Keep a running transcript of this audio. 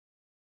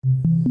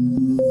As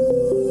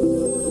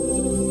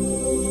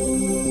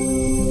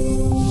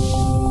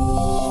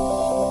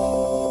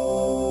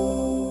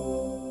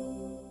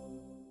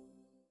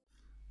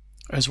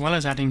well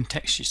as adding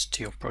textures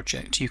to your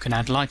project, you can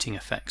add lighting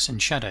effects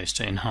and shadows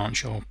to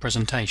enhance your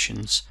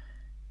presentations.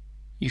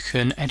 You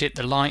can edit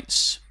the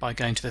lights by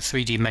going to the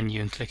 3D menu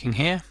and clicking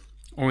here,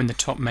 or in the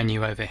top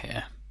menu over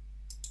here.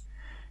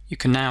 You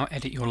can now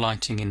edit your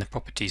lighting in the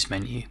Properties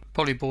menu.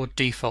 Polyboard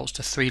defaults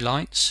to 3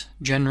 lights: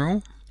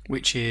 General,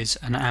 which is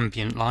an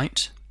ambient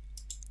light;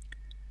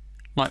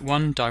 Light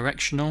 1,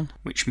 Directional,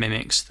 which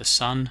mimics the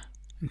sun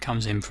and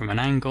comes in from an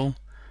angle;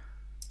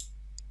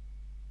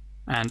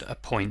 and a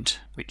Point,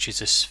 which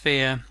is a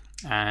sphere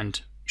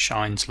and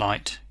shines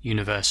light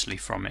universally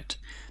from it.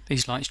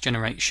 These lights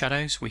generate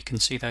shadows. We can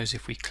see those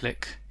if we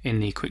click in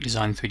the Quick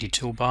Design 3D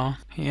toolbar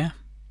here.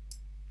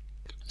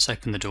 Let's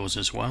open the doors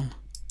as well.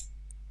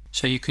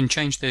 So you can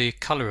change the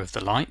colour of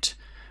the light.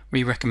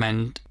 We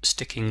recommend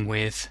sticking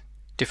with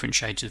different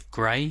shades of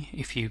grey.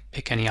 If you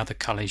pick any other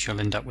colours, you'll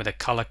end up with a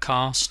colour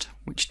cast,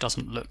 which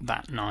doesn't look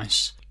that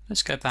nice.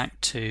 Let's go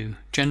back to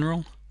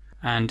General,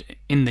 and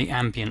in the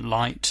ambient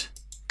light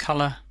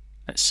colour,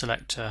 let's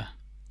select a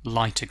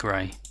lighter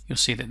grey. You'll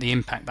see that the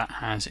impact that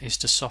has is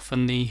to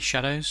soften the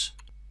shadows.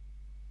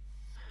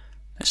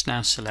 Let's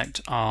now select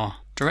our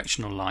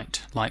directional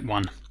light, Light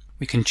 1.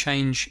 We can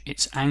change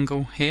its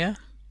angle here,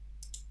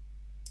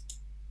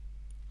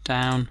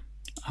 down,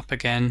 up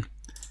again,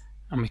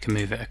 and we can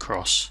move it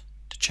across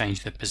to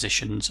change the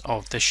positions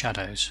of the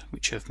shadows,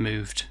 which have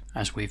moved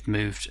as we've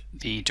moved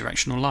the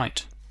directional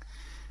light.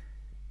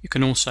 You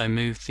can also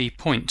move the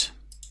point,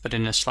 but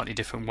in a slightly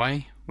different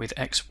way, with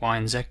X, Y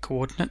and Z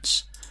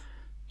coordinates.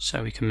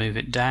 So we can move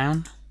it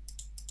down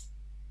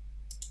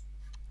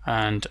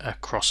and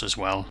across as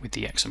well with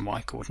the X and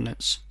Y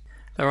coordinates.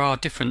 There are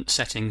different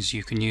settings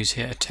you can use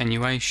here: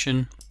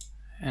 attenuation,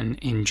 and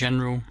in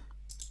general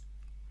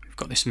we've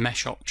got this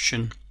mesh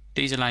option.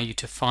 These allow you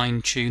to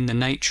fine-tune the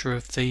nature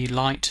of the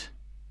light,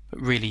 but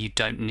really you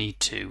don't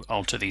need to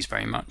alter these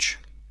very much.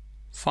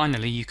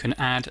 Finally, you can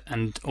add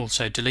and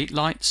also delete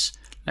lights.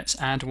 Let's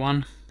add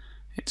one.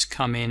 It's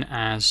come in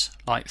as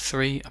Light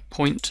 3, a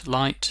point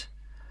light.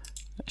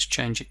 Let's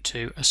change it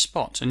to a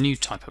spot, a new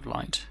type of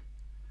light,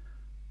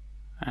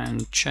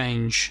 and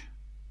change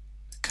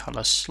the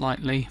colour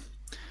slightly.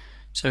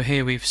 So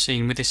here we've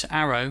seen with this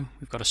arrow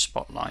we've got a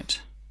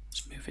spotlight.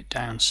 Let's move it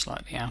down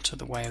slightly out of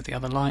the way of the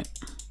other light.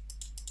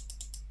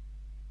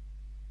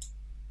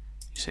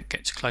 As it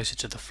gets closer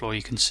to the floor,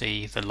 you can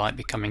see the light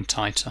becoming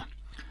tighter.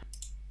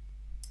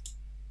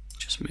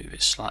 Just move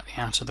it slightly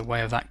out of the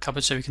way of that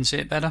cupboard so we can see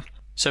it better.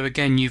 So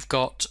again, you've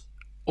got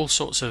all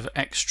sorts of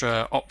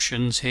extra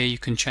options here. You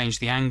can change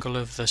the angle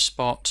of the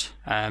spot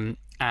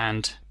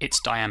and its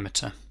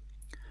diameter.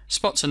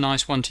 Spot's a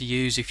nice one to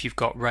use if you've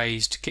got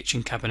raised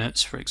kitchen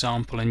cabinets, for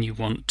example, and you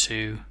want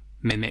to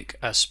mimic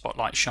a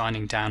spotlight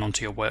shining down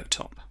onto your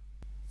worktop.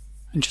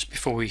 And just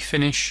before we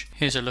finish,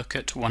 here's a look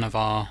at one of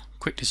our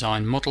Quick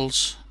Design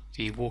models,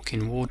 the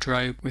walk-in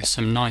wardrobe, with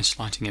some nice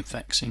lighting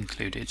effects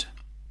included.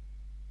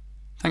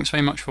 Thanks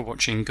very much for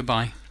watching.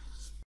 Goodbye.